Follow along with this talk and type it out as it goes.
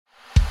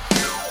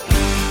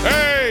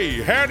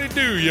howdy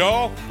do,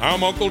 y'all.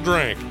 I'm Uncle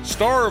Drank,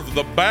 star of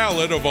The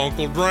Ballad of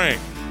Uncle Drank.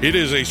 It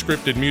is a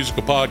scripted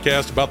musical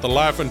podcast about the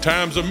life and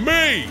times of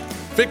me,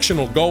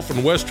 fictional golf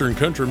and western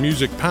country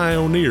music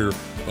pioneer,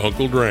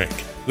 Uncle Drank.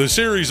 The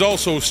series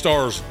also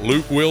stars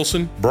Luke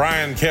Wilson,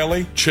 Brian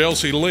Kelly,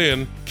 Chelsea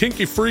Lynn,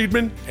 Kinky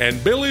Friedman,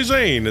 and Billy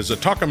Zane as a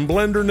talking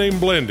blender named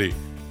Blendy.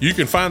 You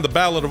can find The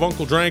Ballad of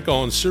Uncle Drank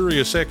on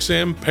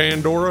SiriusXM,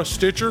 Pandora,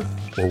 Stitcher,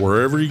 or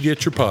wherever you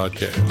get your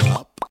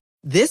podcasts.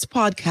 This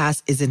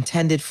podcast is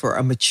intended for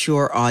a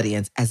mature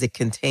audience as it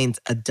contains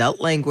adult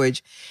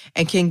language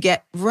and can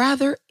get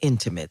rather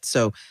intimate.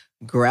 So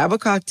grab a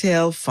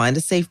cocktail, find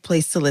a safe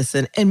place to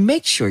listen, and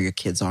make sure your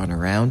kids aren't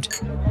around.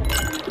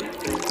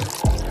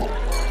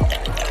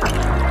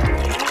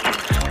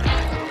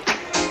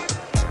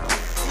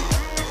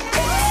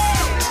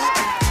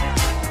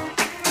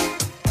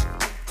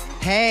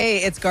 Hey,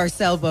 it's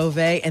Garcelle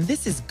Beauvais, and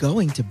this is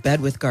Going to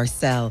Bed with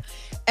Garcelle.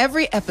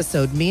 Every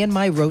episode, me and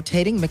my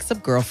rotating mix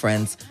of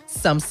girlfriends,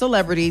 some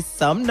celebrities,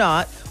 some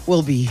not,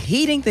 will be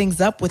heating things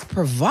up with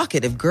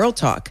provocative girl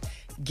talk.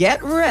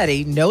 Get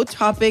ready, no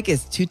topic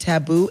is too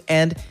taboo,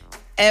 and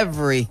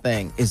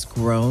everything is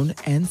grown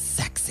and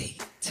sexy.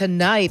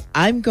 Tonight,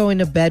 I'm going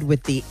to bed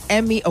with the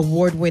Emmy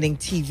award-winning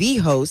TV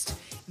host,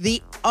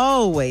 the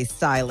always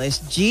stylish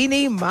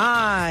Jeannie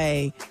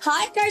Mai.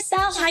 Hi,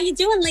 Garcelle. How you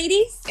doing,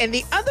 ladies? And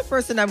the other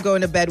person I'm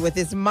going to bed with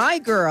is my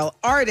girl,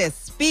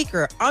 artist,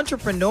 speaker,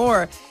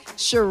 entrepreneur,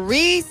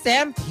 Cherie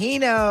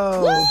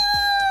Sampino.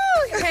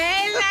 Woo!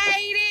 Hey,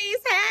 ladies.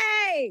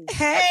 Hey.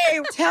 Hey,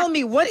 tell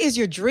me, what is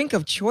your drink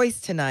of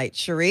choice tonight,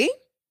 Cherie?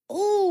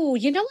 Ooh,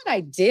 you know what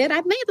I did?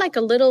 I made like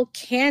a little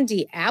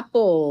candy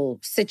apple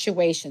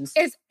situation.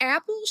 It's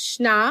apple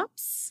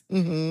schnapps.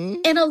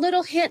 Mm-hmm. And a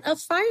little hint of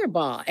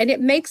Fireball. And it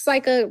makes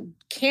like a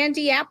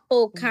candy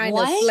apple kind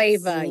of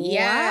flavor.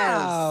 Yes.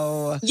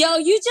 Wow. Yo,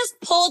 you just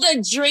pulled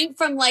a drink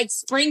from like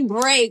spring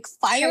break.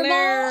 Fireball?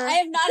 Killer. I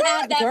have not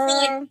had that for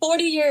like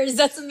 40 years.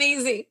 That's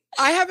amazing.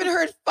 I haven't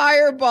heard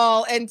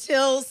Fireball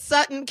until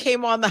Sutton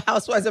came on the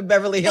Housewives of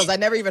Beverly Hills. I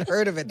never even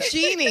heard of it.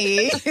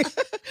 Jeannie,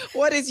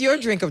 what is your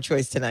drink of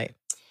choice tonight?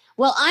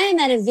 Well, I am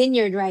at a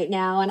vineyard right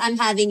now, and I'm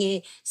having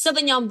a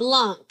Sauvignon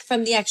Blanc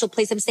from the actual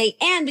place I'm staying.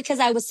 And because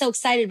I was so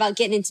excited about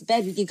getting into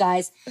bed with you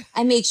guys,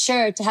 I made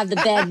sure to have the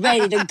bed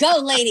ready to go,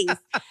 ladies.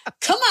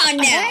 Come on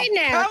now. Hey,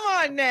 now. Come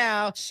on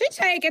now. She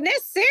taking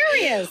this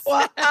serious.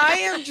 Well, I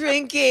am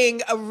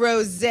drinking a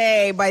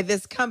rosé by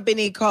this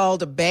company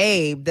called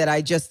Babe that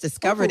I just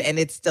discovered, and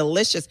it's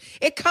delicious.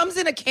 It comes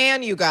in a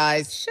can, you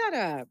guys. Shut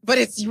up. But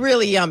it's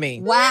really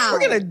yummy. Wow. We're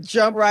going to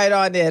jump right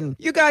on in.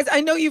 You guys,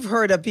 I know you've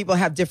heard of people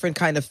have different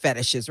kind of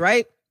fetishes,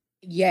 right?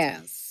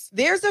 Yes.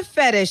 There's a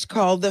fetish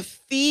called the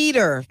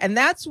feeder, and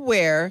that's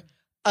where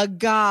a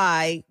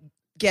guy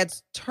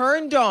gets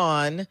turned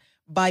on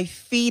by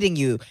feeding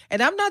you.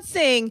 And I'm not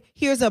saying,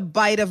 here's a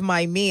bite of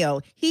my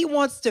meal. He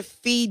wants to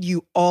feed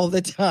you all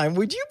the time.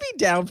 Would you be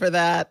down for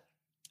that?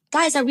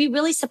 Guys, are we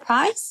really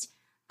surprised?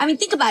 I mean,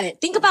 think about it.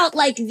 Think about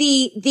like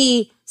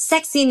the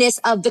sexiness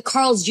of the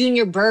Carl's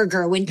Jr.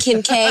 burger when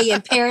Kim K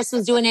and Paris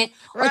was doing it.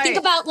 Or Right. think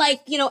about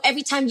like, you know,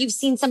 every time you've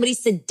seen somebody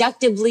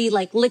seductively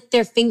like lick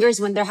their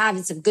fingers when they're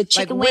having some good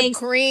chicken like wings. whipped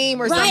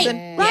cream or Right,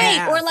 something. right.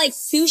 Yeah. Or like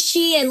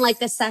sushi and like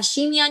the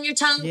sashimi on your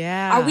tongue.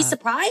 Yeah. Are we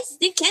surprised?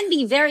 It can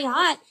be very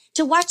hot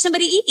to watch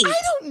somebody eat. I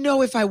don't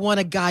know if I want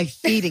a guy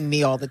feeding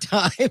me all the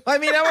time. I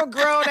mean, I'm a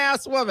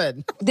grown-ass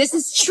woman. This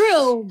is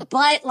true,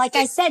 but like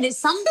I said,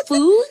 some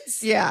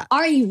foods Yeah.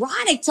 are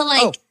erotic to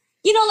like,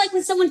 you know, like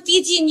when someone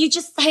feeds you and you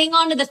just hang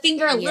on to the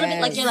finger a little bit,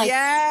 like you're like,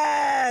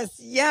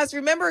 Yes.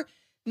 Remember,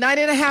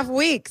 9.5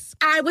 weeks.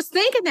 I was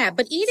thinking that,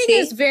 but eating See?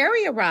 is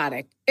very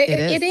erotic. It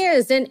It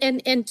is.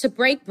 And to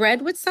break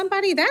bread with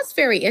somebody, that's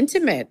very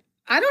intimate.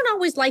 I don't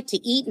always like to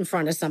eat in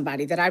front of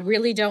somebody that I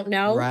really don't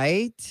know.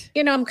 Right?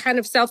 You know, I'm kind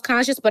of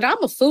self-conscious, but I'm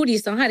a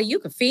foodie, so honey, you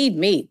can feed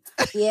me.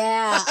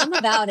 yeah, I'm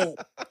about it.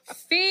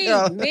 Feed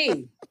Yeah.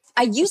 me.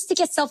 I used to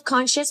get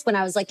self-conscious when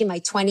I was like in my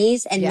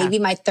 20s and Yeah. maybe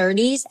my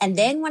 30s. And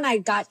then when I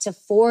got to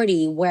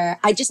 40, where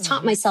I just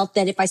taught myself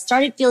that if I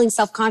started feeling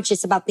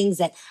self-conscious about things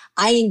that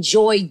I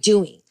enjoy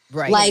doing,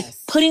 Right. like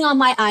putting on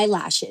my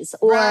eyelashes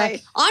or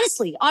Right.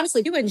 honestly,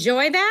 You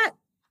enjoy that?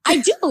 I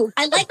do.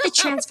 I like the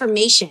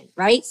transformation,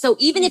 right? So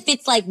even if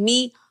it's like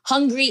me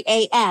hungry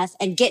AF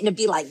and getting to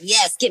be like,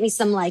 yes, get me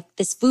some like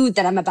this food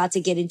that I'm about to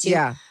get into.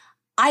 Yeah.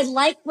 I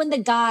like when the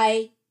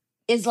guy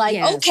is like,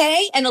 Yes.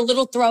 okay, and a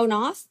little thrown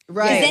off.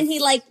 Right. And then he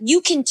like, you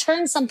can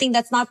turn something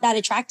that's not that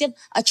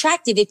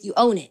attractive if you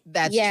own it.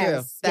 That's Yes,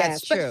 true. That's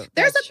yes. But true.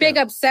 There's That's a big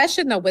true.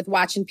 obsession though with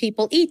watching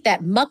people eat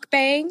that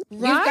mukbang.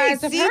 Right. You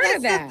guys have See, heard that's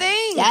of that. the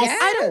thing. Yes.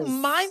 I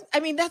don't mind. I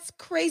mean, that's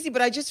crazy,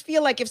 but I just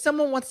feel like if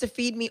someone wants to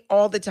feed me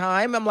all the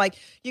time, I'm like,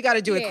 you got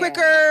to do it Yeah.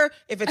 quicker.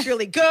 If it's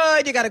really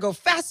good, you got to go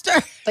faster.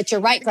 But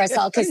you're right,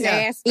 Garcelle, because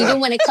Nasty. even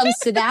when it comes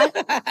to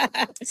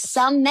that,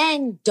 some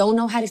men don't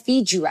know how to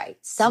feed you right.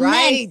 Some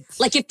Right. men,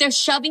 like if they're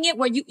shoving it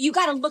where you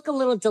got to look a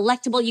little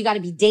delectable, you got to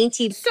be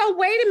dainty. So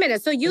wait a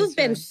minute. So you've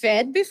been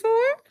fed before?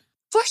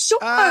 For sure.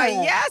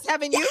 Yes.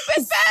 Haven't you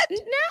been fed?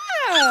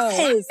 No.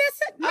 Yes.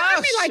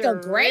 Not me like a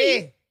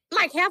grape.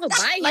 like have a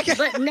bite, Like a-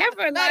 but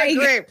never Not a like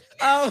grape.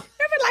 Oh,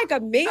 never like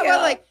a meal. how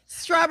about like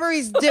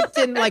strawberries dipped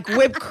in like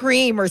whipped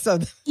cream or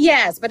something?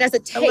 Yes, but as a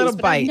taste, little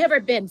but bite. I've never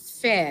been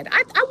fed.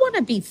 I want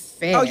to be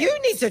fed. Oh, you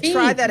need to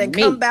try Feed that and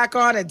me. come back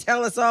on and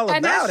tell us all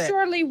And about I it.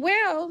 surely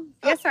will.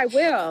 Yes, I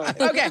will.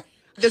 Okay.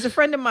 There's a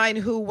friend of mine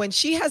who, when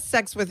she has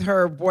sex with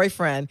her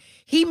boyfriend,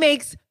 he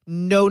makes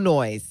no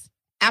noise.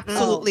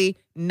 Absolutely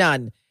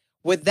none.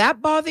 Would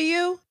that bother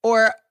you?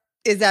 Or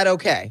is that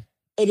okay?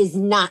 It is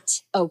not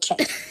okay.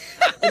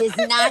 It is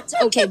not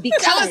okay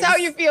because Tell us how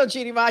you feel,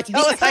 Chidi Mai.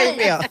 Tell us how you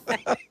feel.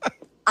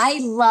 I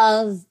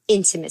love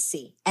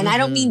intimacy. And I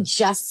don't mean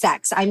just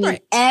sex. I mean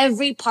Right.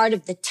 every part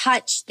of the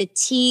touch, the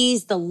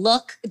tease, the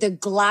look, the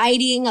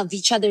gliding of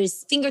each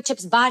other's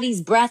fingertips,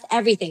 bodies, breath,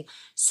 everything.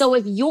 So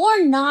if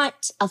you're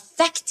not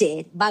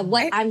affected by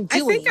what I'm I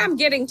doing. think I'm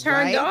getting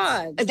turned Right?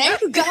 on. There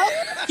you go.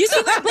 You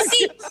see, but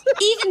see,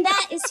 even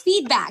that is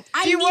feedback.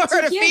 I Do you need want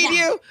her to hear feed that.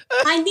 you?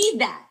 I need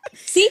that.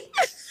 See?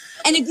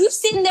 And if you're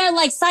sitting there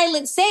like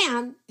Silent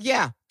Sam,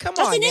 Yeah. Come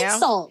that's on an now.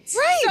 insult.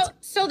 Right.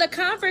 So the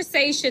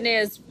conversation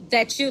is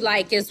that you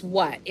like is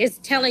what? Is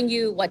telling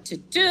you what to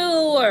do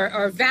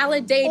or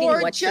validating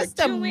Or what just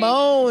you're a doing?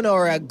 moan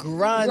or a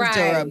grunt or a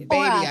Right. baby.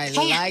 Or a I pant.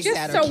 like Just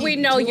that. so or we keep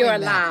know doing you're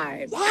that.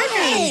 alive.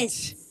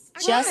 Yes.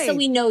 Just so Right.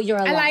 we know you're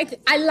alive.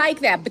 I like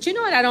that. But you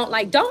know what I don't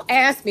like? Don't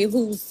ask me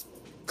whose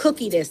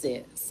cookie this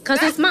is.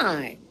 Because it's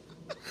mine.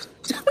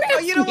 Don't Oh,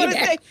 ask you don't me want to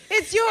that. say,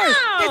 it's yours.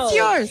 No. It's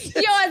yours.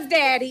 Yours,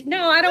 Daddy.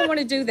 No, I don't want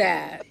to do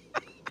that.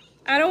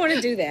 I don't want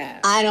to do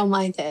that. I don't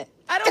mind it.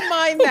 I don't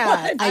mind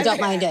that. I don't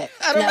mind it.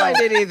 I don't No. mind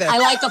it either. I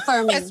like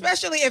affirming.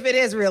 Especially if it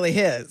is really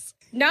his.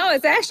 No,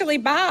 it's actually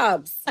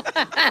Bob's.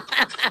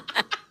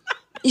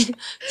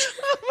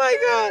 Oh my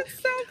God.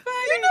 So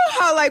funny. You know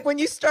how, like, when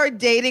you start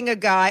dating a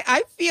guy,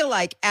 I feel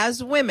like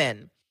as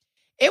women,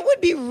 it would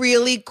be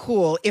really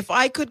cool if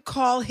I could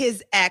call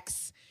his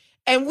ex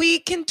and we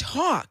can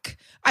talk.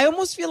 I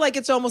almost feel like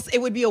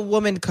it would be a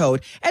woman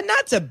code. And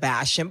not to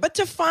bash him, but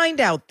to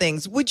find out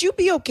things. Would you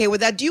be okay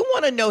with that? Do you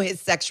want to know his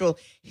sexual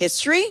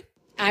history?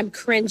 I'm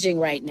cringing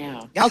right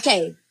now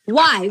Okay.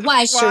 Why? Why,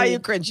 Why are Shirley? you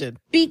cringing?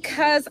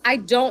 because I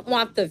don't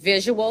want the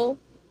visual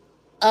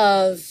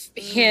of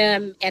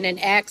him and an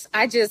ex.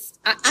 I'm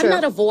True.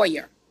 not a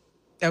voyeur.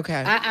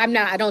 Okay. I'm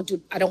not. I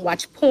don't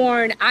watch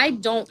porn. I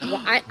don't.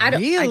 I don't.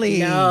 Really?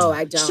 No,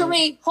 I don't.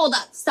 Shirley, hold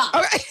up. Stop.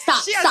 Okay.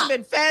 Stop. She stop. hasn't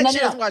been fed. No, She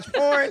no, doesn't no. watch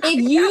porn.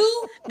 If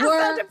you so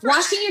were depressed.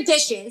 washing your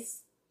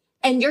dishes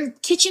and your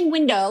kitchen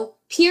window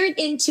peered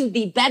into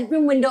the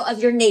bedroom window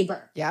of your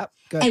neighbor Yep.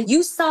 Good. and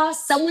you saw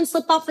someone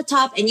slip off the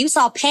top and you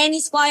saw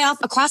panties fly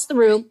off across the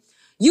room,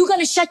 you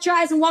gonna shut your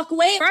eyes and walk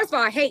away? First of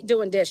all, I hate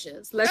doing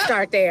dishes. Let's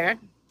start there.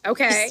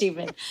 Okay.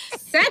 Steven.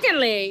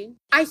 Secondly,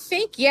 I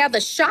think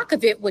the shock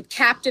of it would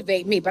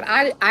captivate me, but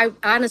I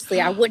honestly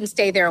I wouldn't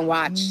stay there and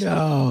watch.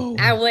 No.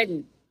 I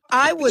wouldn't.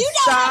 I would You know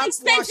stop how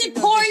expensive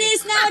washing porn those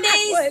dishes. is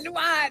nowadays? Wouldn't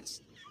watch.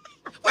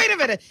 Wait a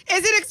minute.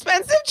 Is it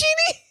expensive,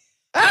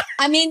 Jeannie?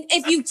 I mean,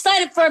 if you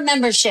sign up for a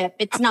membership,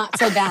 it's not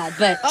so bad.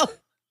 But Oh. if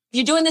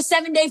you're doing the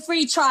 7-day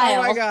free trial.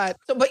 Oh my God.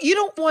 So, but you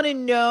don't want to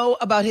know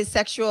about his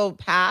sexual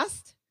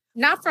past?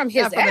 Not from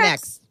his Not from an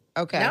ex.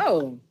 Okay.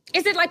 No.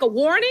 Is it like a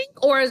warning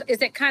or is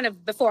it kind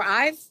of before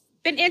I've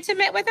been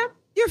intimate with him?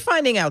 You're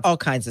finding out all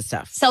kinds of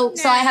stuff. So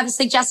I have a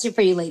suggestion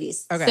for you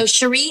ladies. Okay. So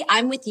Cherie,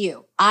 I'm with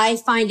you. I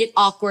find it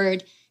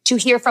awkward to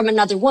hear from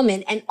another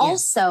woman. And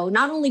also,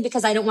 not only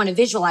because I don't want to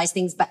visualize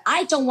things, but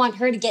I don't want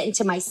her to get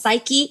into my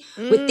psyche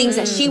with things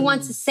that she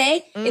wants to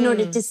say in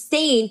order to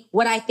stain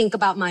what I think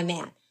about my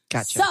man.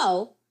 Gotcha.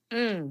 So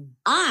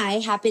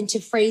I happen to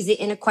phrase it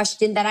in a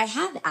question that I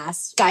have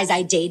asked guys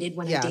I dated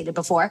when I Yeah. dated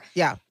before.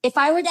 Yeah. If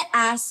I were to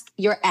ask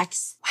your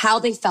ex how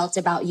they felt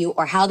about you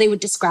or how they would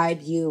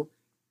describe you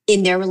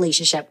in their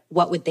relationship,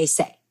 what would they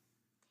say?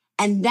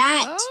 And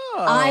that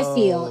I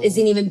feel is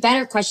an even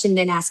better question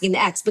than asking the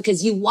ex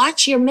because you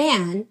watch your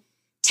man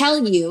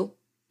tell you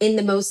in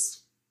the most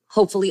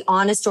hopefully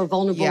honest or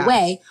vulnerable Yeah.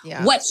 way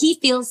Yeah. what he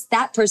feels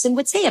that person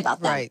would say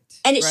about them. Right.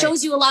 And it Right.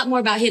 shows you a lot more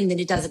about him than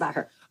it does about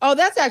her. Oh,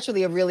 that's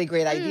actually a really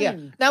great idea.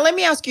 Now, let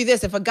me ask you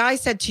this. If a guy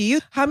said to you,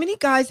 how many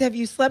guys have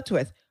you slept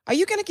with? Are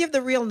you going to give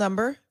the real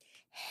number?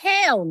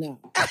 Hell no.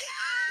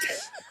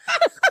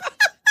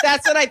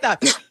 That's what I thought.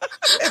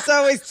 It's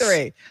always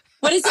 3.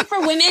 What is it for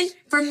women?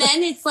 For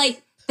men, it's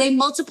like they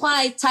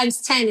multiply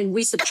times 10 and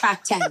we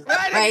subtract 10,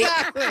 right?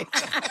 Exactly.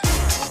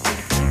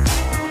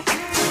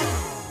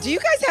 Do you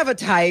guys have a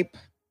type?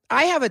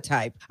 I have a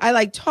type. I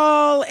like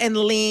tall and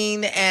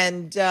lean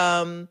and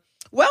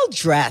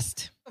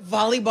well-dressed.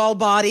 Volleyball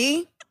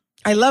body.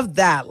 I love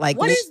that. Like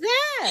What is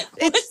that?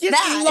 it's just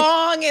that?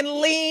 long and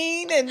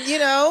lean and,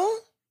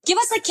 Give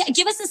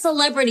us a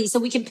celebrity so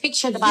we can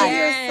picture the You're body.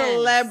 a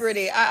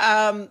celebrity.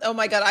 Oh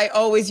my God. I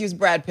always use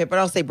Brad Pitt, but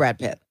I'll say Brad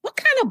Pitt. What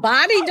kind of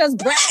body does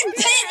Brad Brad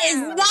Pitt is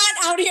have? not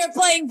out here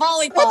playing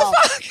volleyball. What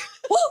the fuck?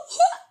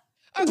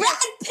 Brad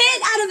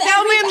Pitt out of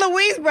Thelma everybody. and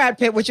Louise Brad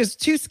Pitt, which is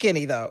too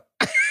skinny though.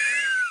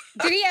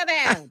 Did he have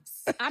abs?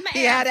 I'm an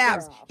He had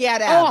abs. girl. He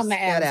had Oh, abs. I'm an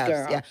He had abs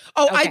girl. Yeah.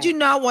 Oh, I Okay. do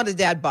not want a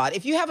dad bod.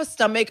 If you have a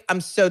stomach, I'm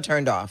so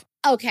turned off.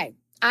 Okay,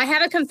 I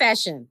have a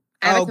confession.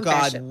 I have a Oh, God,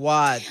 confession.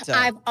 what?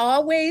 I've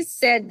always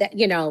said that,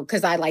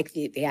 because I like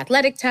the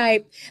athletic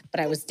type, but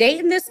I was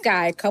dating this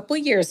guy a couple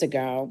years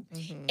ago,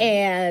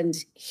 and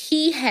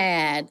he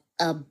had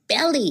a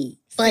belly.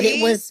 But See?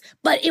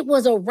 it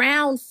was a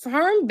round,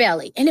 firm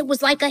belly, and it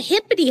was like a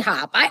hippity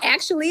hop. I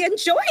actually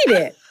enjoyed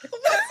it.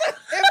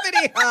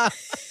 Hippity hop.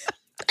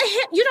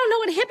 You don't know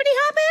what a hippity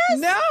hop is?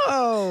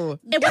 No.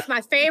 It was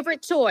my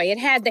favorite toy. It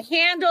had the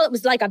handle. It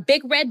was like a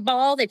big red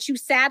ball that you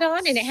sat on,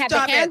 and it had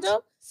Stop the it.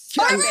 handle.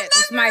 Stop It it.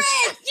 was my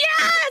yes.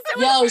 It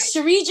was Yo, my-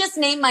 Cherie just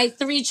named my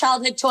 3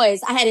 childhood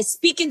toys. I had a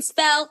speak and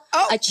spell,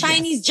 a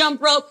Chinese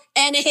jump rope,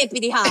 and a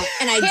hippity hop,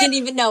 and I didn't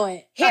even know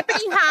it.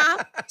 hippity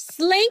hop,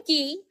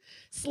 Slinky.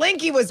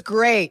 Slinky was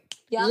great.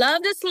 Yep.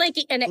 Love the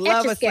Slinky and the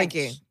Love a Etch-a-Sketch.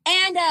 Slinky.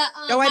 And I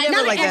my never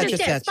Not liked an that.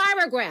 Etch-a-Sketch,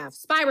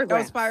 Spirograph. Oh,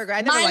 Spirograph. Spirograph.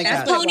 I never My liked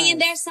Little that. what it Pony in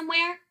was. there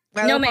somewhere.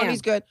 My No, Little ma'am.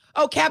 Pony's good.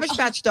 Oh, Cabbage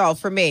Patch Doll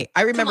for me.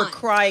 I remember on.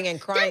 crying and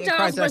crying Them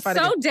and crying. dolls were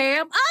so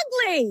damn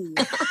ugly.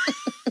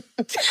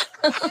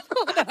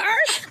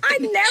 I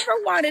never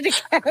wanted a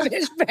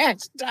Cabbage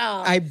Patch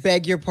doll. I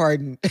beg your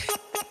pardon.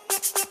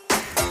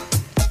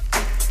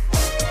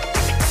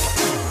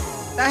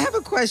 I have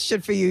a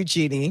question for you,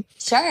 Jeannie.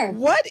 Sure.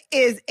 What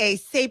is a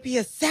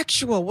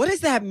sapiosexual? What does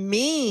that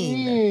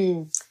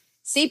mean?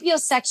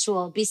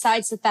 Sapiosexual,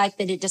 besides the fact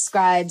that it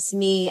describes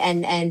me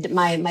and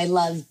my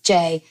love,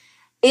 Jay,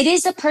 it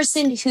is a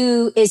person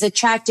who is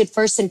attracted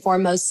first and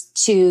foremost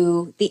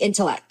to the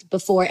intellect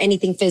before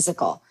anything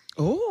physical.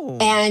 Oh.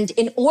 And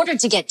in order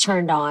to get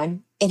turned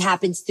on, it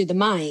happens through the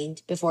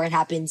mind before it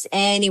happens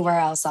anywhere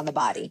else on the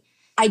body.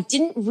 I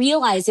didn't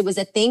realize it was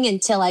a thing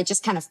until I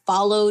just kind of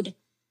followed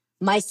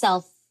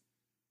myself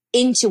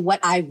into what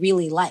I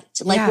really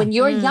liked. Like Yeah. when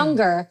you're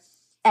younger,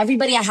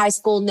 everybody at high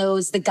school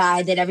knows the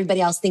guy that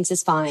everybody else thinks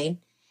is fine.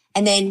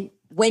 And then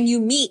when you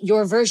meet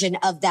your version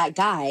of that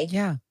guy,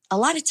 Yeah. a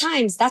lot of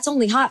times that's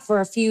only hot for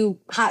a few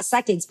hot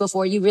seconds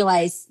before you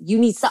realize you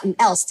need something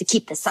else to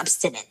keep the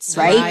substance,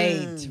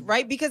 right?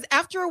 Right. Because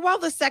after a while,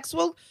 the sex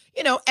will,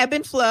 ebb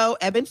and flow.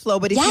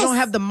 But if you Yes. don't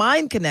have the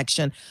mind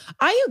connection,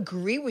 I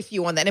agree with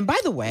you on that. And by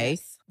the way,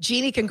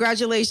 Jeannie,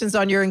 congratulations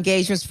on your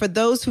engagements. For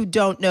those who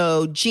don't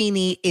know,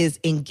 Jeannie is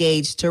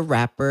engaged to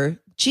rapper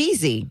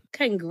Jeezy.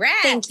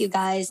 Congrats. Thank you,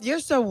 guys. You're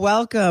so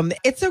welcome.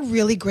 It's a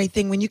really great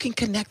thing when you can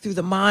connect through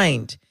the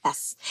mind.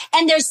 Yes.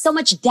 And there's so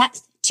much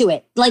depth to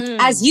it. Like,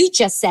 as you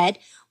just said,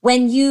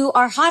 when you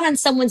are hot on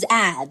someone's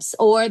abs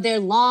or their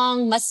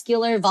long,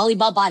 muscular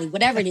volleyball body,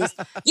 whatever it is,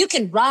 you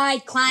can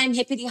ride, climb,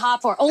 hippity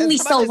hop for only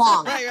As much so as-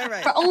 long.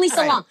 right. For only so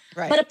Right, long.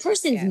 right. But a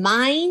person's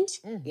mind,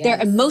 their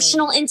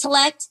emotional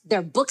intellect,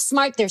 their book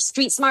smart, their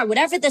street smart,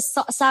 whatever the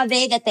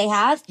savvy that they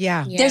have,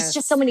 Yeah. there's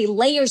just so many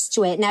layers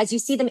to it. And as you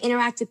see them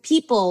interact with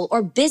people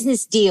or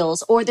business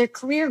deals or their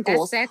career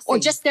goals sexy. or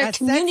just their That's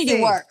community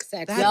sexy. work.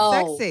 That's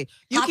Yo, sexy.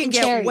 You popping can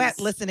get cherries. wet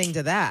listening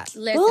to that.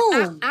 Listen,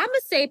 Boom. I'm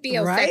a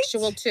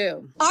sapiosexual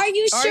too. Are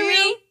you, Are Cherie?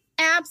 you?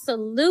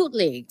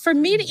 Absolutely. For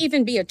me to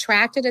even be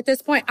attracted at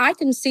this point, I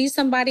can see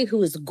somebody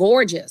who is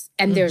gorgeous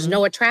and there's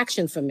no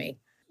attraction for me.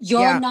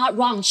 You're Yeah. not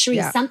wrong, Cherie.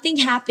 Yeah. Something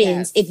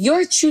happens. If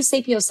you're a true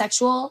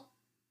sapiosexual,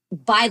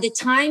 by the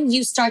time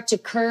you start to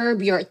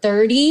curb your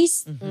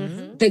 30s,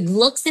 the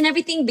looks and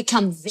everything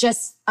become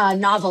just a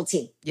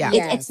novelty. Yeah.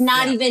 It's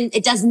not even,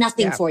 it does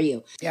nothing Yeah. for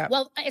you. Yeah.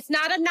 Well, it's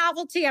not a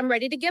novelty I'm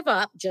ready to give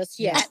up just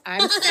yet.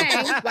 I'm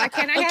saying, why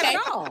can't I have it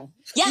all?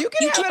 Yeah, You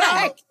can have it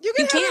all. You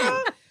can have it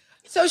all.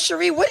 So,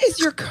 Cherie, what is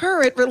your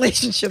current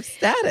relationship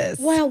status?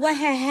 Well, what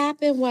had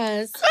happened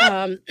was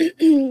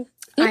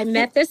I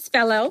met this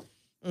fellow.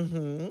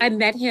 I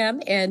met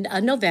him in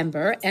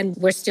November and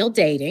we're still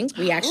dating.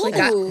 We actually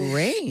got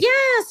Great.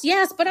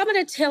 Yes. But I'm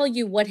going to tell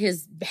you what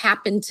has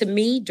happened to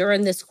me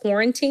during this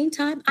quarantine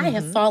time. I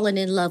have fallen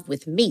in love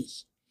with me.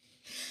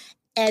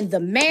 And the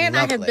man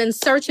I have Lovely. been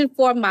searching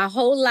for my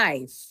whole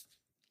life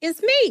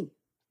is me.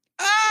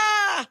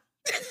 Ah!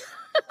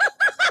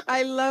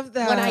 I love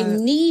that. What I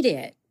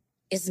needed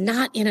is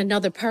not in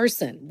another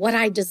person. What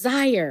I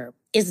desire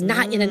is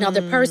not in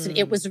another person.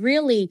 It was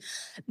really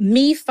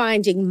me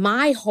finding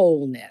my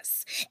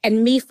wholeness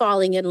and me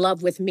falling in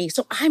love with me.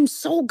 So I'm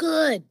so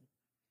good.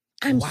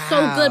 I'm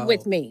so good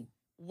with me.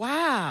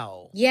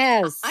 Wow.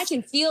 Yes. I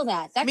can feel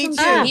that. That Me comes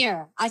too. from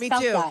here. I Me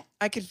felt too. that.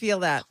 I could feel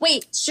that.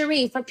 Wait,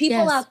 Cherie, for people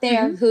Yes. out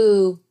there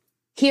who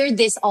hear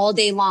this all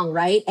day long,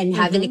 right? And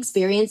haven't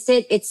experienced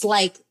it, it's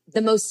like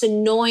the most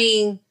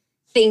annoying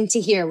thing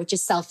to hear, which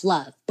is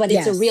self-love. But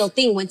it's a Yes. real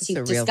thing once It's you've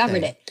a real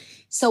discovered thing. it.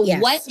 So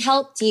Yes. what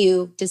helped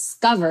you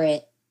discover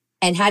it?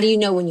 And how do you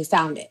know when you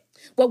found it?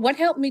 Well, what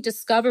helped me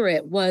discover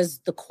it was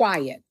the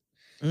quiet,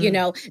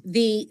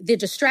 the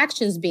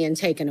distractions being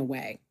taken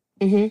away.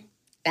 Mm-hmm.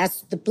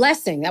 That's the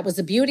blessing. That was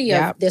the beauty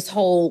Yep. of this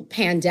whole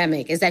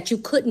pandemic is that you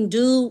couldn't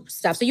do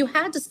stuff. So you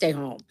had to stay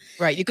home.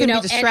 Right. You couldn't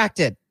know, be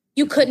distracted.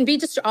 You couldn't be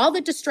all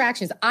the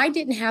distractions. I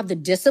didn't have the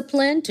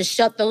discipline to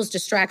shut those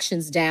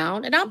distractions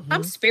down. And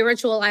I'm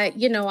spiritual. I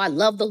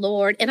love the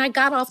Lord. And I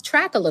got off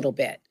track a little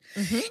bit.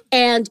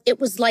 And it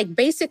was like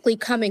basically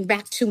coming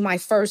back to my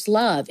first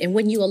love. And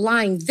when you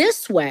align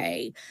this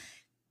way,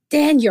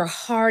 then your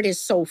heart is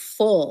so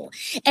full.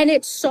 And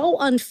it's so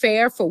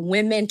unfair for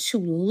women to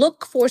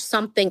look for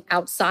something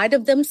outside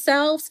of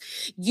themselves.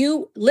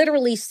 You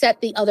literally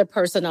set the other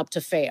person up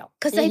to fail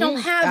because they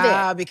don't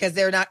have it. Because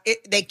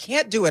they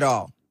can't do it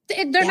all.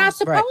 They're not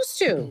supposed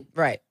to.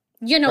 Right.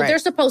 You know, they're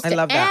supposed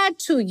to add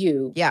to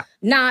you, Yeah.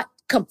 not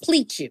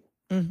complete you.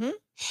 Mm-hmm.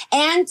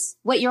 And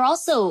what you're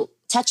also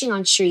touching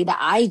on, Sheree, that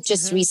I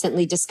just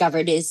recently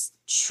discovered is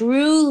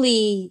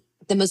truly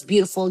the most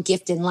beautiful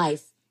gift in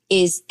life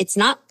is it's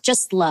not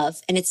just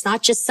love and it's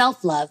not just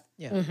self-love,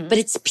 but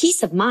it's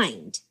peace of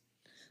mind.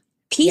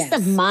 Peace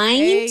of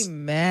mind.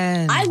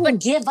 Amen. I would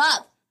give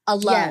up a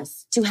love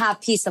to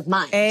have peace of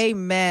mind.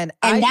 Amen.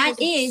 And that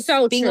is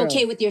so being true.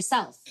 okay with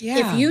yourself. Yeah.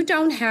 If you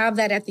don't have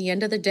that at the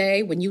end of the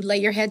day, when you lay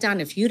your head down,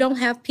 if you don't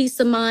have peace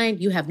of mind,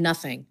 you have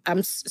nothing.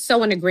 I'm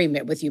so in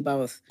agreement with you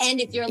both.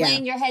 And if you're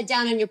laying your head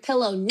down on your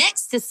pillow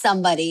next to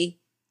somebody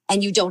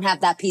and you don't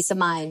have that peace of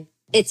mind,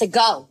 it's a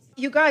go.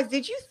 You guys,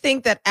 did you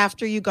think that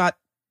after you got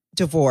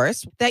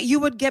divorced that you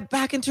would get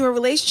back into a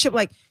relationship?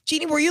 Like,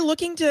 Jeannie, were you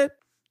looking to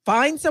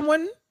find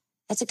someone?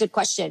 That's a good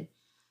question.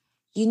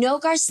 You know,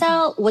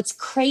 Garcelle, what's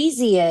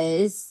crazy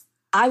is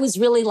I was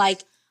really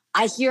like,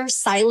 I hear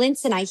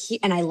silence and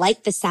I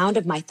like the sound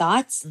of my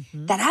thoughts,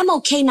 that I'm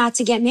okay not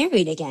to get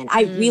married again.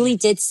 I really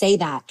did say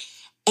that.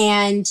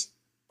 And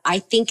I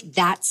think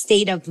that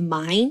state of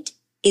mind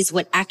is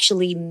what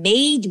actually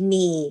made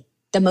me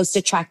the most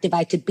attractive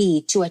I could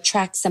be to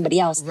attract somebody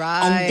else.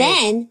 Right. And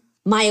then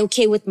my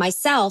okay with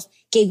myself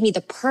gave me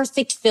the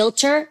perfect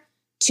filter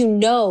to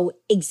know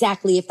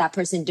exactly if that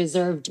person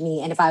deserved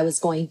me and if I was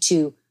going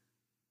to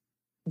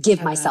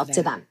give myself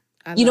to them.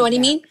 You know what I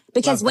mean?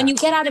 Because when you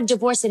get out of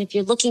divorce and if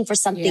you're looking for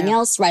something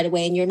else right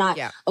away and you're not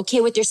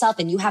okay with yourself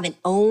and you haven't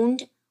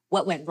owned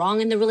what went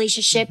wrong in the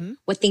relationship,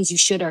 what things you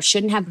should or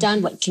shouldn't have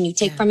done, what can you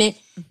take from it,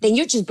 then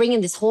you're just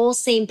bringing this whole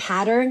same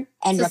pattern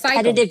and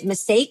repetitive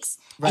mistakes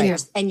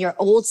and your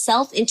old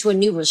self into a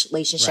new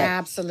relationship.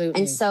 Absolutely.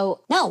 And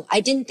so, no,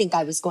 I didn't think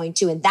I was going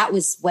to. And that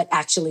was what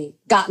actually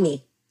got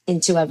me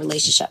into a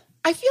relationship.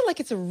 I feel like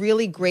it's a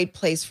really great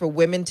place for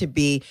women to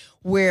be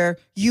where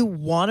you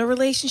want a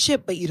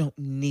relationship, but you don't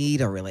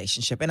need a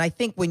relationship. And I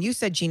think when you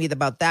said, Jeannie,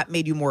 about that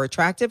made you more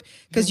attractive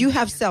because you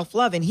have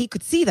self-love and he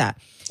could see that.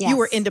 Yes. You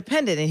were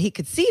independent and he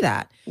could see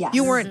that. Yes.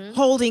 You weren't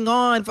holding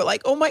on for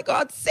like, oh my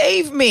God,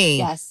 save me.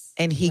 Yes.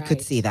 And he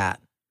could see that.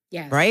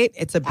 Yes. Right?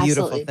 It's a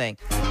beautiful Absolutely. thing.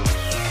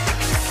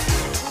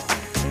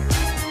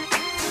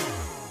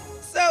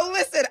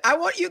 Listen, I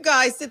want you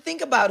guys to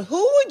think about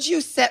who would you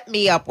set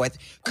me up with?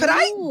 Could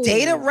I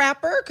date a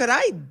rapper? Could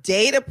I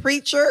date a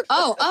preacher?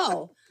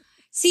 Oh.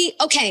 See,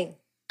 okay.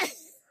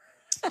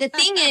 The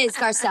thing is,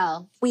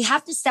 Garcelle, we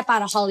have to step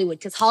out of Hollywood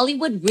because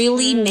Hollywood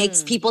really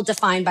makes people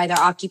defined by their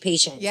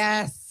occupation.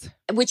 Yes.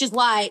 Which is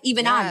why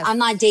even I'm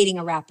not dating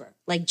a rapper.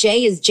 Like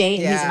Jay is Jay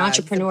and he's an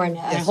entrepreneur and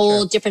a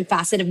whole different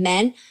facet of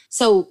men.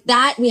 So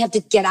that we have to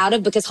get out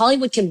of because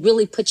Hollywood can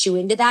really put you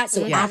into that.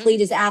 So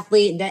athlete is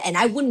athlete. And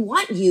I wouldn't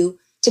want you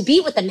to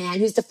be with a man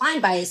who's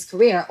defined by his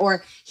career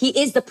or he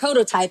is the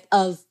prototype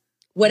of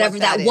whatever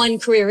that one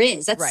career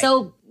is. That's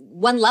so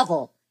one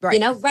level, you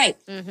know? Right.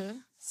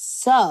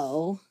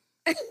 So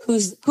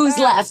who's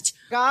left?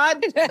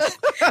 God.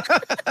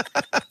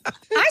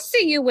 I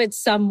see you with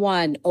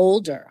someone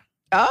older.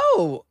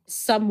 Oh.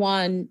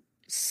 Someone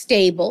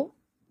stable.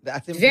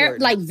 That's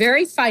important.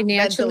 Very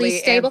financially Mentally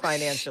stable. And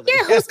financially.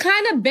 Yeah, who's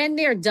kind of been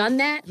there, done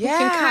that. Yeah.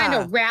 Who can kind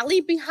of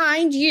rally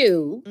behind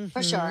you.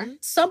 For sure.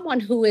 Someone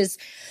who is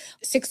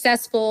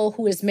successful,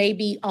 who is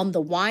maybe on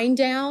the wind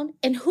down,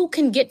 and who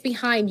can get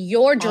behind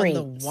your dreams.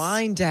 On the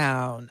wind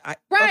down.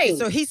 Right. Okay,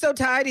 so he's so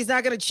tired, he's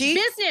not going to cheat?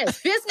 Business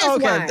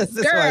Okay, wise.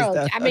 business-wise Girl,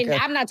 stuff. I mean, Okay.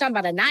 I'm not talking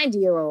about a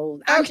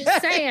 90-year-old. I'm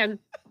just saying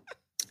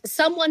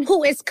someone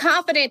who is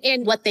confident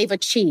in what they've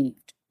achieved.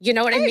 You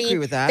know what I mean? agree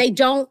with that. They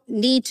don't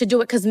need to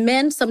do it because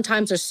men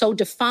sometimes are so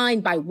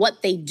defined by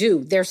what they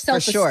do. Their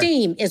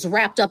self-esteem is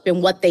wrapped up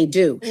in what they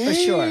do. For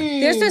sure.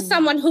 This is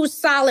someone who's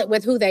solid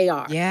with who they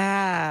are.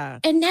 Yeah.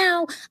 And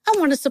now I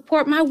want to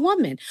support my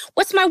woman.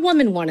 What's my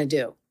woman want to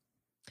do?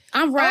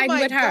 I'm riding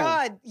with her. Oh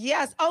my God.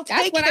 Yes. I'll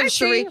That's take what him, I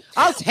Sheree. see.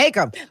 I'll take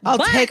him. I'll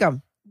take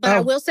him. But I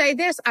will say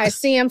this, I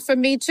see him for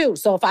me too.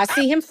 So if I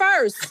see him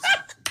first,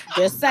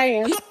 just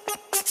saying.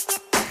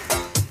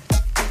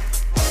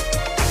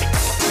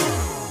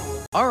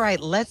 All right,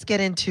 let's get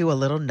into a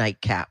little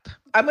nightcap.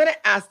 I'm going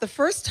to ask the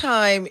first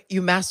time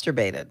you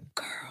masturbated.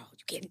 Girl,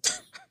 you getting...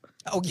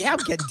 Oh, yeah, I'm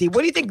getting deep.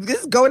 What do you think? This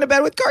is going to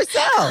bed with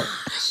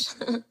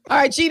Garcelle. All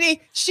right,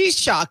 Jeannie, she's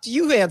shocked.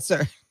 You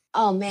answer.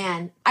 Oh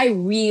man, I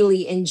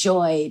really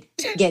enjoyed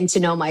getting to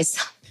know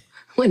myself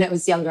when I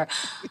was younger.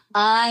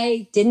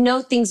 I didn't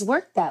know things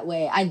worked that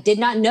way. I did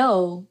not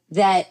know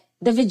that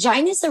the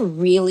vagina is a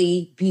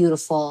really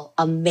beautiful,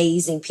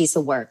 amazing piece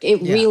of work.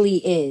 It really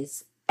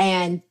is.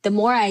 And the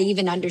more I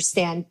even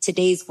understand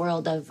today's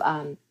world of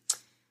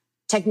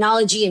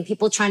technology and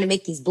people trying to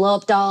make these blow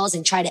up dolls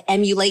and try to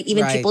emulate,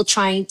 even people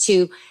trying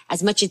to,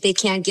 as much as they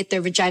can, get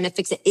their vagina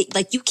fixed.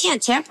 Like you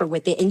can't tamper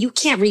with it and you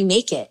can't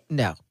remake it.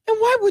 No. And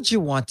why would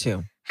you want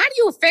to? How do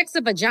you fix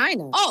a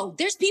vagina? Oh,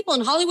 there's people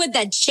in Hollywood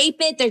that shape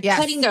it. They're Yes.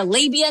 cutting their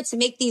labia to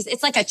make these.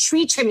 It's like a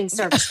tree trimming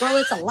service, girl.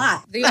 It's a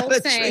lot. The Not old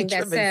a saying tree that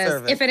trimming says,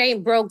 service. if it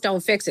ain't broke, don't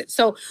fix it.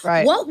 So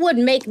Right. what would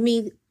make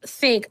me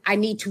think I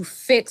need to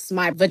fix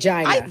my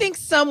vagina? I think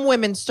some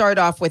women start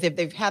off with if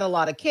they've had a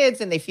lot of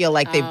kids and they feel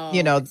like they're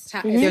it's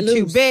too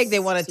loose. big, they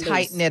want It's to loose.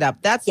 tighten it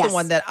up. That's the Yes.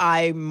 one that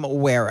I'm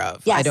aware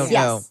of. Yes, I don't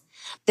yes. know.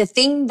 The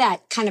thing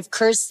that kind of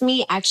cursed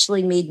me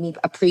actually made me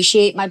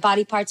appreciate my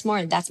body parts more,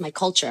 and that's my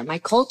culture. My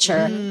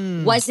culture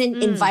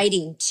wasn't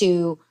inviting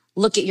to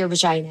look at your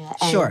vagina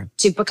and Sure.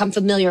 to become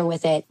familiar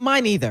with it.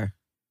 Mine either.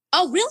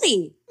 Oh,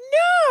 really?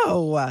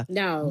 No.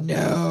 No.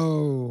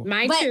 No.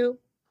 Mine But- too.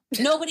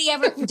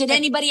 Did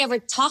anybody ever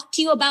talk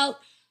to you about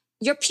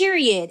your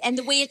period and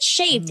the way it's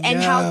shaped and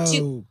how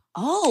to? No.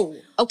 Oh,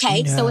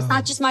 okay. So it's No.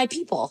 not just my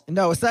people.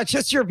 No, it's not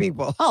just your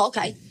people. Oh,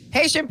 okay.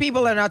 Haitian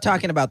people are not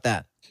talking about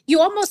that. You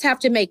almost have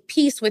to make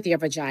peace with your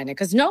vagina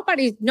because no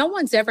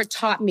one's ever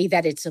taught me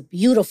that it's a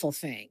beautiful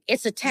thing.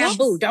 It's a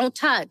taboo. Yes. Don't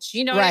touch.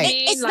 You know what I Right.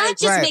 mean? It's not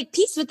just Right. make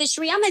peace with this,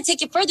 Sheree. I'm going to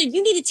take it further.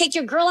 You need to take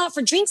your girl out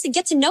for drinks and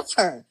get to know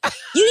her.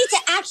 You need to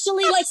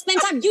actually spend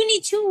time. You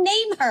need to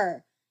name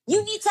her.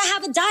 You need to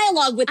have a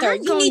dialogue with her.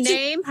 I'm You gonna need to.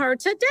 name her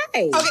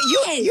today.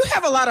 Okay, you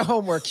have a lot of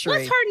homework, Sheree.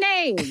 What's her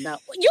name? You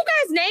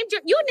guys named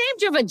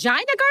your vagina,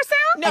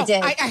 Garcelle? No, I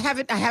did.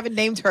 I haven't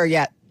named her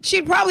yet.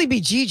 She'd probably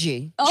be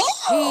Gigi.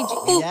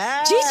 Oh,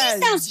 Yes,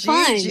 Gigi sounds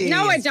fun. Gigi.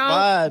 No, it is don't.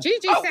 fun.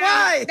 Gigi Oh, sounds.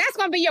 why? That's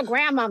gonna be your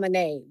grandmama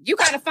name. You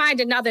gotta find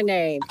another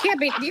name.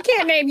 You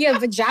can't name your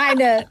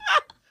vagina.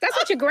 That's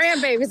what your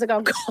grandbabies are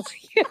gonna call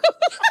you.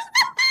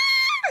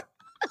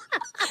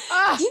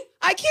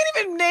 I can't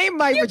even name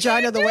my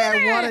vagina the way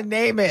I want to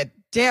name it.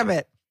 Damn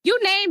it. You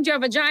named your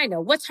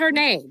vagina. What's her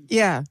name?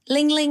 Yeah.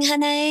 Ling Ling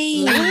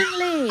honey.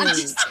 Ling I'm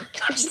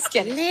just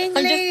kidding. Ling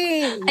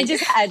Ling. I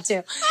just had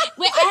to.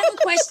 Wait, I have a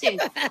question.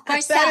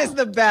 Garcelle, That is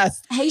the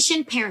best.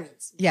 Haitian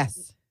parents,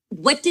 Yes.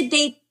 what did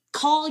they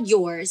call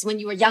yours when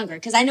you were younger?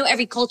 Because I know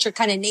every culture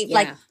kind of named,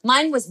 like Yeah.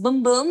 mine was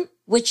boom boom,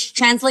 which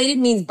translated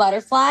means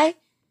butterfly.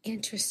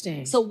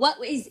 Interesting. So what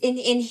is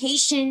in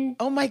Haitian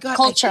Oh my God. I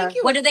culture,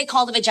 think what do they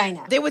call the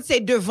vagina? they would say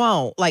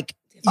devant, like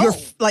Oh.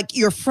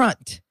 your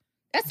front.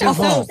 That sounds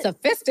so Devon.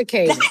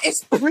 sophisticated. That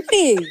is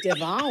pretty.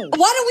 Devon.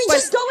 Why don't we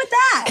just go with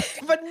that?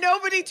 But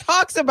nobody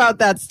talks about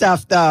that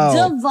stuff though.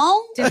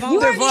 Devon? You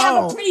already have a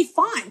Devon. pretty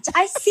font.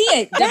 I see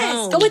it. Yes,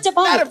 Devon. go with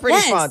Devon. Not a pretty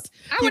Yes. font.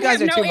 I You would guys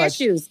have are no too much.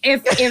 issues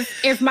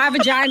if my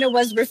vagina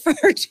was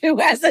referred to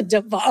as a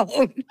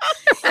Devon.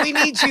 We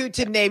need you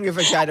to name your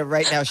vagina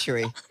right now,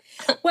 Sheree.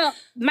 Well,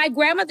 my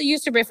grandmother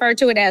used to refer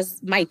to it as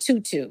my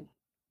tutu.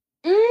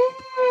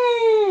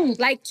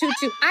 Like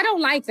tutu. I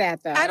don't like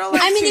that though. I don't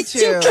like I mean, it's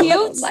too tutu.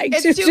 cute. Like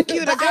It's too tutu.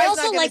 cute. A But guy's I not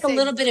also gonna like a say-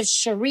 little bit of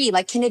Cherie.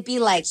 Like, can it be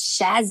like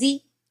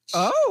Shazzy?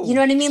 Oh. You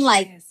know what I mean?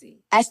 Like,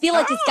 I feel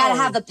like it's got to Oh.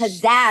 have a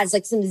pizzazz,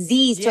 like some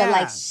Z's to it, Yeah.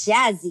 like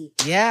Shazzy.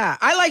 Yeah.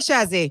 I like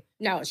Shazzy.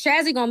 No,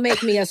 Shazzy gonna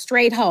make me a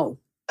straight hoe.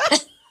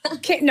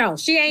 No,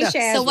 she ain't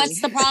Shazzy. So what's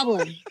the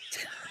problem?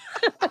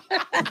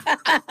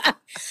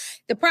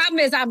 The problem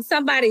is I'm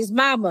somebody's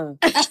mama.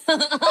 I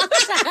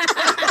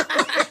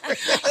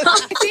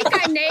think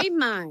I named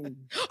mine.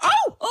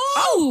 Oh.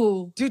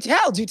 Oh, Do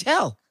tell. Do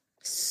tell.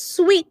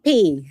 Sweet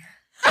pea.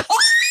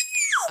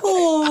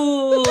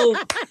 Ooh.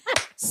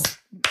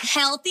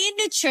 Healthy and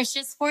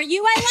nutritious for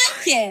you. I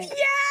like it.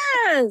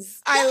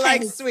 Yes. I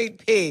like Yes.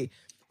 sweet pea.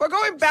 We're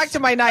going back to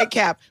my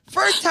nightcap.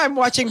 First time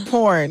watching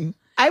porn.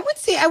 I would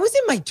say I was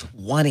in my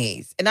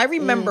 20s. And I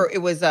remember it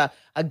was a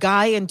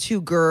guy and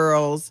two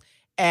girls.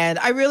 And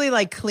I really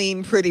like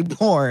clean, pretty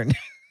porn.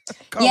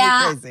 Call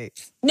Yeah. me crazy.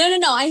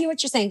 No. I hear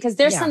what you're saying because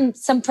there's Yeah.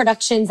 some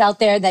productions out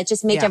there that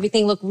just make Yeah.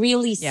 everything look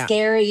really Yeah.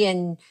 scary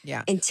and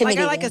Yeah.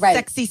 intimidating. Like a right.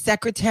 sexy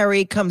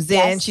secretary comes in.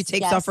 Yes, She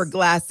takes yes. off her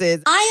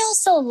glasses. I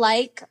also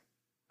like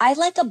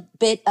a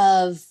bit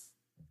of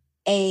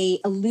a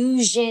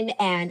illusion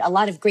and a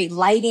lot of great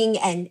lighting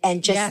and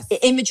just Yes.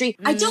 imagery.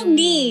 I don't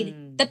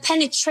need the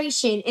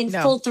penetration in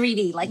No. full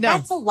 3D. Like No.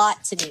 that's a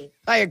lot to me.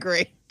 I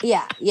agree.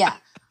 Yeah.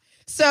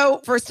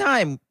 So, first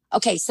time.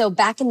 Okay, so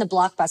back in the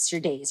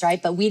Blockbuster days,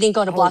 right? But we didn't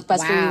go to Oh,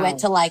 Blockbuster. We wow. went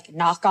to like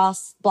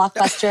knockoff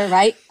Blockbuster,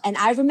 right? And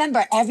I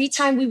remember every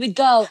time we would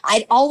go,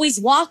 I'd always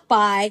walk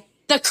by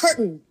the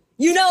curtain.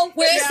 You know,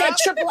 where it said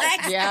triple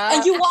X, Yeah.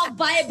 and you walk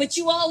by it, but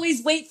you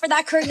always wait for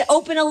that curtain to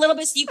open a little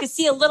bit so you can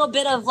see a little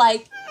bit of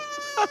like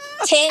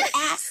tit,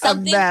 ass, A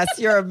something. mess.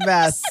 You're a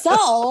mess.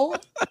 So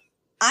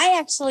I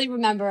actually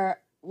remember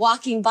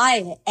walking by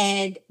it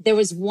and there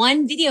was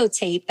one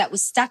videotape that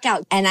was stuck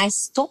out and I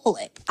stole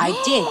it. I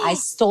did. I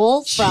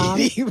stole from,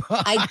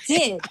 I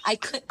did.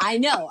 I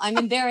know. I'm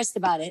embarrassed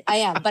about it. I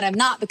am, but I'm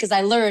not because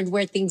I learned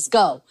where things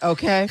go.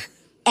 Okay.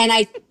 And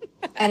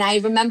I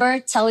remember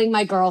telling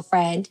my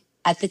girlfriend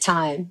at the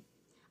time,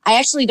 I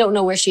actually don't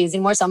know where she is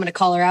anymore, so I'm going to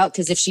call her out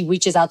because if she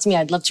reaches out to me,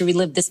 I'd love to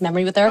relive this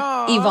memory with her.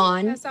 Aw,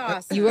 Yvonne, That's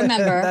awesome. you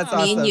remember That's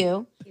me and awesome.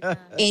 you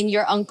in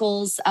your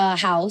uncle's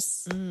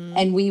house,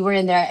 and we were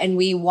in there and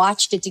we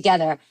watched it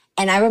together.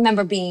 And I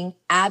remember being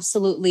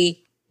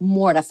absolutely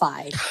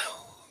mortified.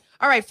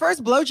 All right.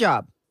 First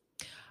blowjob.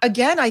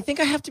 again, I think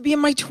I have to be in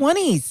my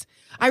 20s.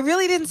 I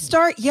really didn't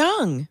start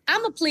young.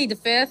 I'm going to plead the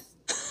fifth.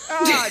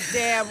 Oh,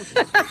 damn.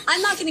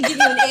 I'm not going to give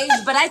you an age,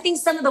 but I think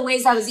some of the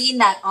ways I was eating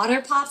that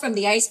Otter Pop from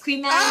the ice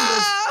cream man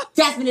was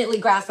definitely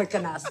graphic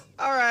enough.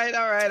 All right.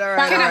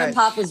 That Otter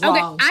Pop was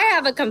wrong. Okay, I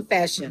have a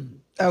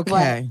confession.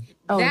 Okay.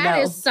 Oh, That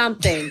no. is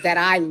something that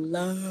I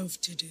love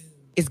to do.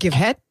 Is give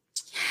head?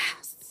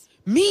 Yes.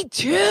 Me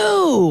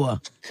too.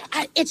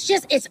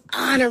 It's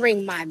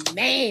honoring my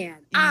man.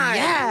 Yes.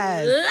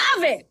 I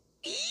love it.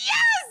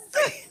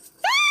 Yes.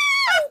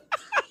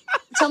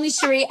 Tell me,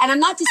 Cherie, and I'm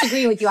not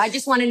disagreeing with you. I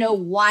just want to know,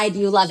 why do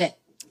you love it?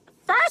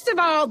 First of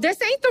all,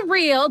 this ain't the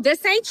real.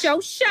 This ain't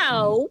your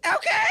show.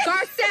 Okay.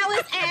 Garcelle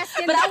is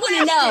asking But I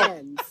wanna know.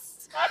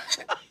 questions.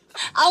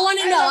 I want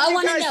to know. love I you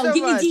want to guys know. so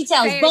Give me much.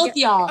 details, There you both go.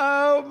 y'all.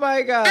 Oh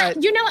my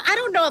God. You know, I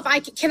don't know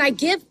if can I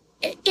give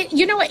it,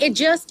 you know what?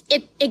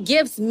 It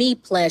gives me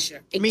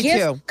pleasure. Me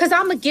too. Because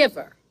I'm a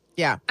giver.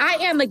 Yeah. I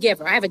am a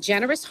giver. I have a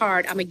generous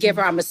heart. I'm a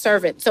giver. I'm a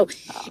servant. So,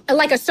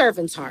 like a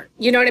servant's heart.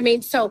 You know what I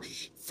mean? So,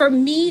 for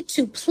me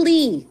to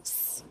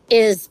please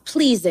is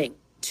pleasing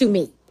to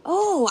me.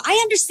 Oh, I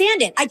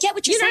understand it. I get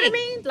what you're You know saying. what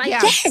I mean? Like, Yeah.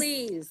 Yes.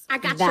 please. I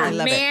got That- I your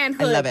love it. I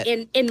manhood love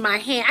it. in my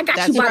hand. I got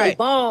That's you by right. the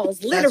balls,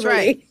 That's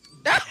literally.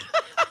 right.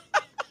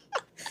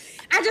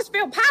 I just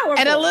feel powerful.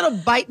 And a little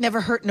bite never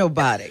hurt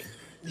nobody.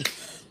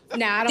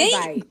 Nah, I don't They-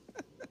 bite.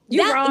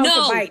 You're That- wrong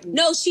no, for biting.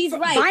 no, she's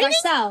right. biting?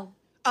 Garcelle.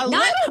 A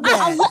Not little bit.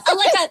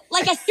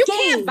 like a You scathe.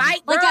 can't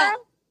bite, like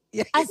girl.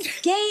 a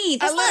scathe.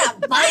 That's a not a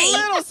little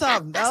bite.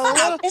 something. That's a not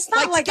a- little, it's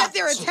not like to get a-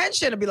 their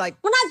attention and be like,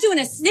 We're not doing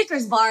a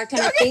Snickers bar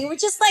kind of thing. We're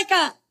just like a.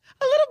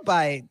 a little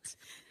bite.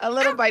 A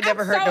little bite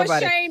never hurt I'm so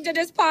nobody. ashamed of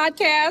this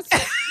podcast.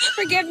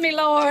 Forgive me,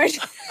 Lord.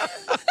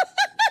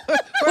 We're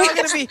all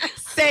going to be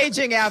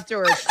saging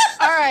afterwards.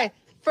 All right.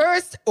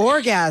 First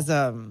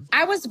orgasm.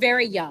 I was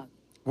very young.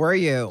 Were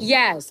you?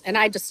 Yes, and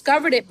I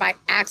discovered it by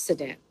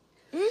accident.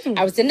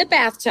 I was in the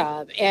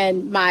bathtub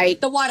and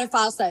The water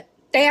faucet.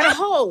 they had a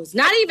hose.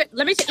 Not even,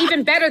 let me say,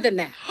 even better than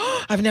that.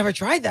 I've never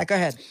tried that. Go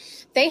ahead.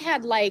 They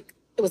had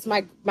it was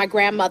my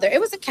grandmother. It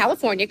was in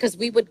California because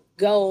we would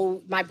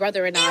go, my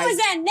brother and It I. was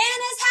at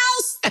Nana's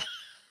house.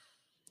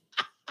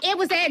 It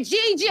was at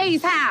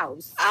Gigi's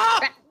house. Oh,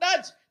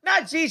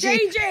 not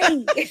Gigi.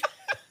 Gigi.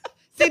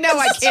 See, now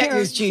I can't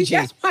use Gigi.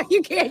 That's why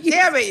you can't use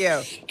Damn it,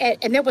 you.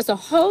 and there was a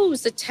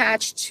hose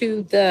attached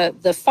to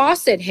the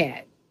faucet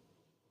head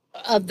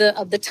of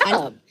the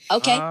tub.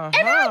 Okay.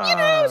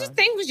 And this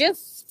thing was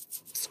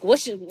just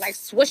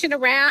swishing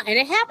around, and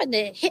it happened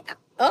to hit.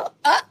 Oh,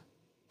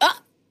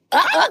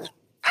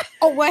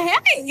 well,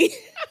 hey,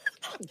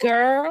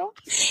 girl.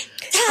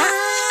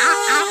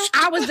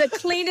 I was the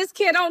cleanest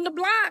kid on the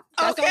block.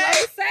 That's all I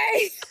would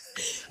say.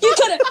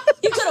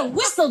 You could have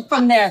whistled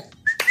from there.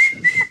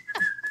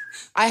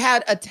 I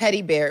had a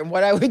teddy bear, and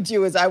what I would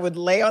do is I would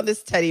lay on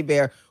this teddy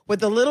bear with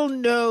the little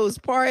nose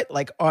part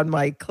like on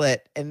my clit,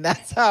 and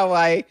that's how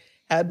I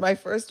had my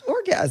first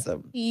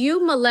orgasm.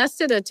 You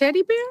molested a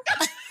teddy bear?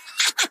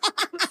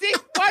 See,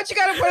 why'd you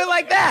gotta put it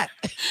like that?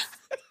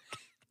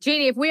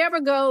 Jeannie, if we ever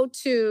go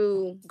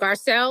to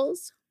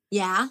Garcelle's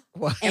Yeah.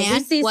 What? and we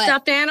And see what?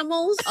 stuffed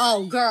animals,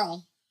 Oh,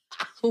 girl.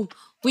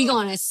 We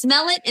gonna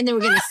smell it and then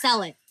we're gonna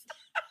sell it.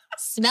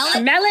 Smell it.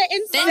 smell it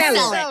and Then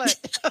sell sell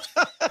it.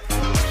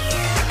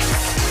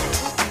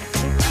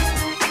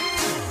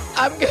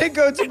 I'm going to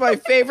go to my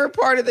favorite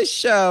part of the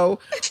show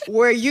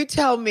where you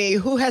tell me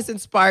who has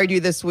inspired you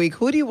this week.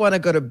 Who do you want to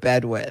go to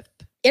bed with?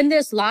 In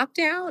this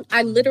lockdown,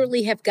 I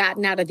literally have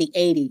gotten out of the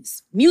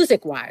 80s,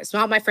 music-wise.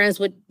 All my friends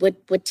would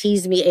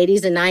tease me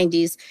 80s and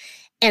 90s.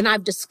 And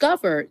I've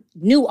discovered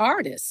new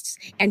artists.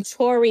 And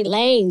Tory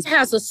Lanez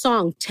has a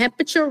song,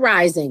 Temperature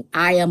Rising,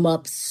 I am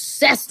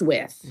obsessed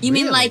with. You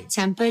mean Really? like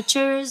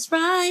temperatures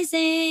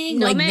rising?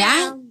 No, like ma'am.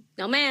 that?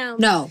 No, ma'am.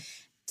 No.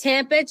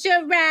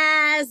 Temperature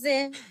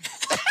rising,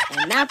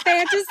 and I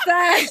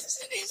fantasize.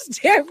 It's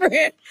different.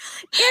 It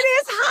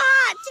is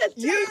hot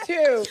today. You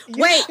too. You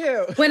Wait,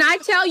 too. when I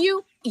tell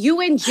you, you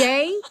and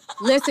Jay,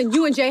 listen,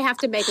 you and Jay have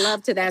to make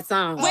love to that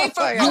song. Wait for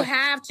my it. You God.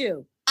 have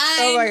to.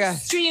 Oh my I'm God.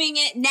 streaming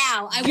it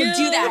now. I will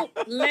do that.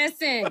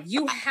 Listen,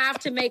 you have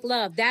to make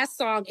love. That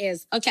song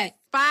is Okay.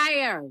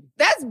 fire.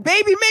 That's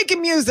baby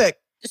making music.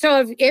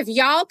 So if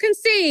y'all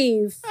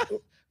conceive,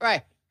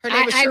 Right. Her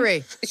name is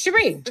Cherie.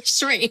 Cherie.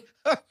 Shree.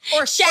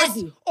 Or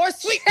Shazzy. Or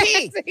Sweet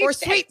Pea. Or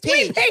Sweet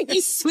Pea.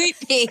 Sweet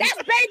pea.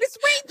 That's baby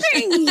sweet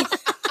pea.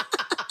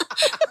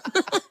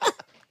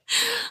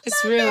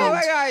 It's ruined. Oh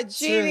my God,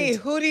 Jeannie,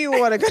 who do you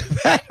want to go to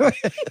bed with?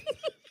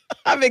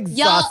 I'm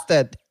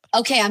exhausted.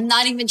 Okay, I'm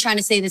not even trying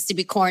to say this to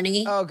be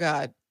corny, Oh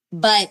God.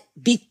 but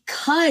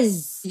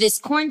because this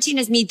quarantine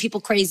has made people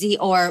crazy,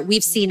 or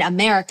we've seen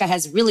America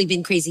has really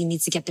been crazy,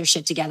 needs to get their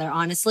shit together,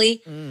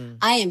 honestly,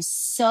 I am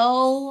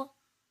so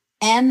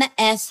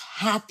MS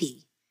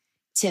happy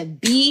to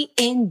be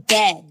in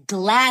bed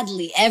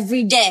gladly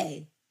every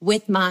day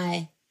with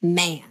my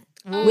man.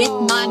 With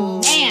my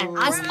man.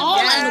 That's all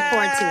I look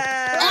forward to.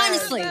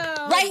 Honestly,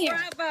 right here.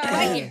 Bravo.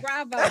 Right here.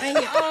 Bravo. Right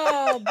here.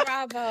 Oh,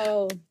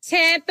 bravo.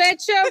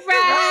 Temperature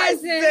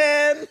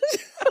rising.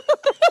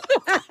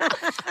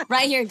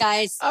 Right here,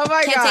 guys. Oh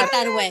my Can't God. take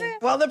that away.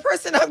 Well, the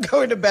person I'm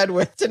going to bed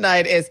with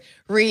tonight is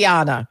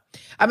Rihanna.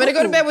 I'm going to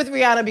go to bed with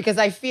Rihanna because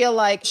I feel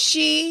like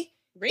she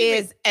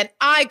is an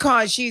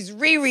icon. She's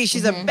Riri.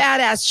 She's a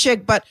badass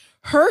chick, but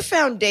her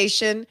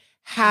foundation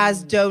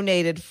has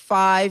donated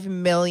 $5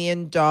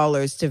 million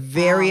to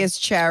various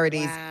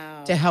charities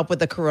to help with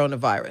the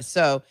coronavirus.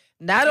 So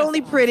not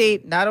only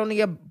pretty, not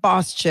only a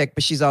boss chick,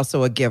 but she's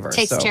also a giver.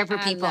 Takes so, care for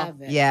people. I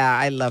love it. yeah,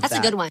 I love That's that.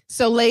 a good one.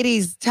 So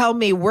ladies, tell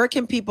me, where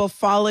can people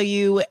follow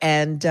you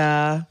and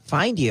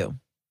find you?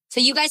 So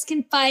you guys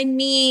can find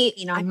me,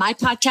 on my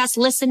podcast,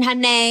 Listen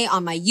Hane,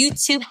 on my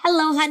YouTube,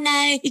 Hello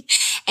Hane,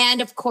 and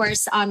of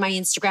course on my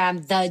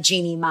Instagram, The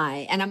Jeannie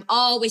Mai. And I'm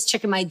always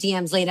checking my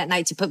DMs late at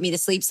night to put me to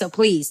sleep. So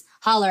please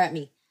holler at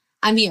me.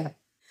 I'm here.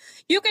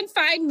 You can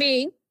find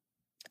me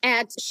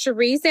at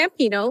Cherie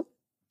Zampino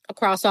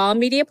across all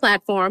media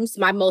platforms.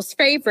 My most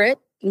favorite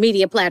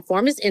media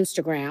platform is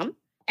Instagram.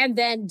 And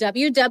then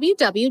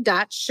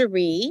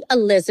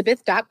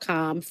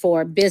www.cherieelizabeth.com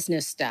for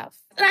business stuff.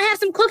 And I have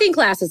some cooking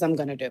classes I'm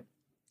going to do.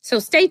 So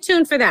stay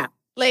tuned for that.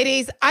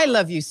 Ladies, I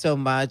love you so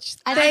much.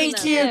 I Thank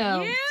love you. you.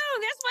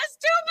 This was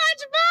too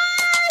much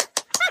fun.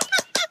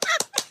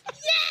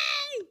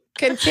 Yay!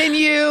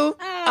 Continue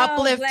Oh,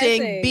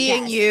 uplifting, blessings.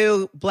 being Yes.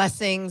 you.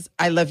 Blessings.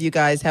 I love you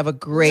guys. Have a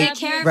great Take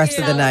care of rest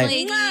of the yourselves, night.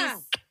 ladies.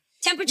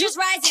 Temperature's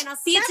rising. I'll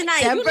see you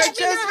tonight. Temperature's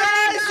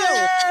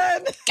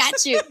rising.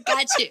 Got you.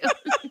 Got you.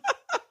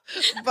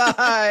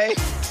 Bye.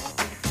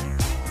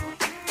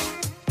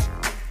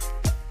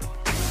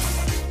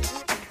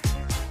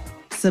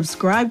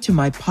 Subscribe to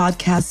my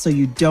podcast so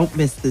you don't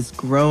miss this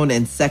grown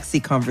and sexy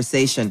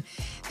conversation.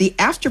 The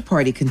after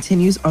party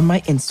continues on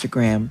my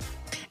Instagram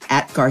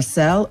at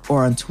Garcelle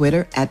or on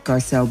Twitter at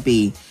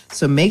GarcelleB.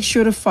 So make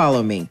sure to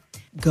follow me.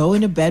 Going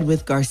to Bed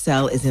with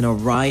Garcelle is an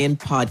Orion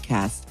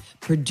podcast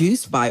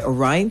produced by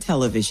Orion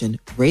Television,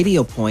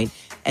 Radio Point,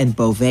 and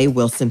Beauvais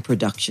Wilson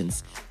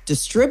Productions.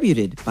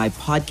 Distributed by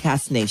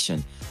Podcast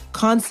Nation.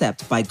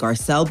 Concept by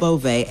Garcelle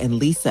Beauvais and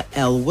Lisa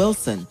L.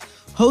 Wilson.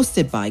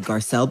 Hosted by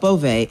Garcelle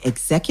Beauvais,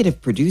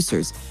 executive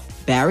producers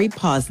Barry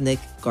Posnick,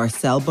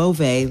 Garcelle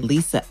Beauvais,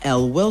 Lisa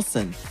L.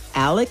 Wilson,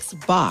 Alex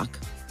Bach,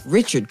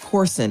 Richard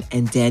Corson,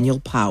 and Daniel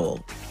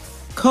Powell.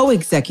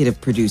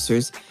 Co-executive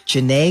producers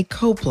Janae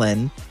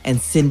Copeland and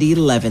Cindy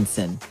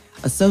Levinson.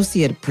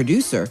 Associate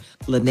producer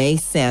Lene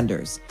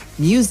Sanders.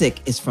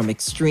 Music is from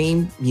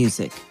Extreme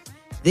Music.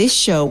 This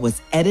show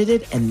was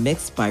edited and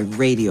mixed by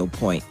Radio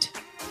Point.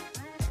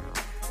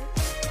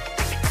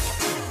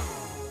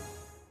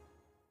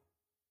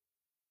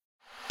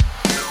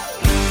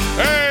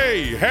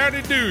 Hey,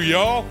 howdy do,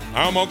 y'all.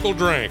 I'm Uncle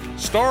Drank,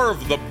 star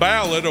of The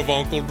Ballad of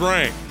Uncle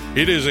Drank.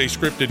 It is a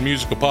scripted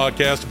musical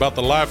podcast about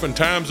the life and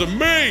times of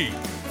me,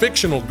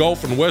 fictional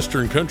Gulf and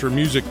Western country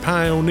music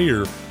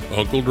pioneer,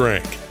 Uncle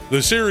Drank.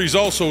 The series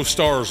also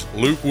stars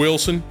Luke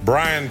Wilson,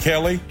 Brian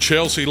Kelly,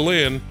 Chelsea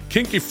Lynn,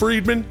 Kinky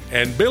Friedman,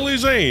 and Billy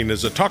Zane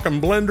as a talking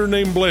blender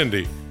named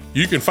Blendy.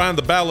 You can find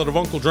The Ballad of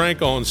Uncle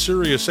Drank on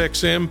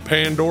SiriusXM,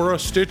 Pandora,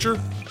 Stitcher,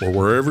 or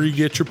wherever you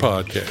get your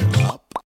podcasts.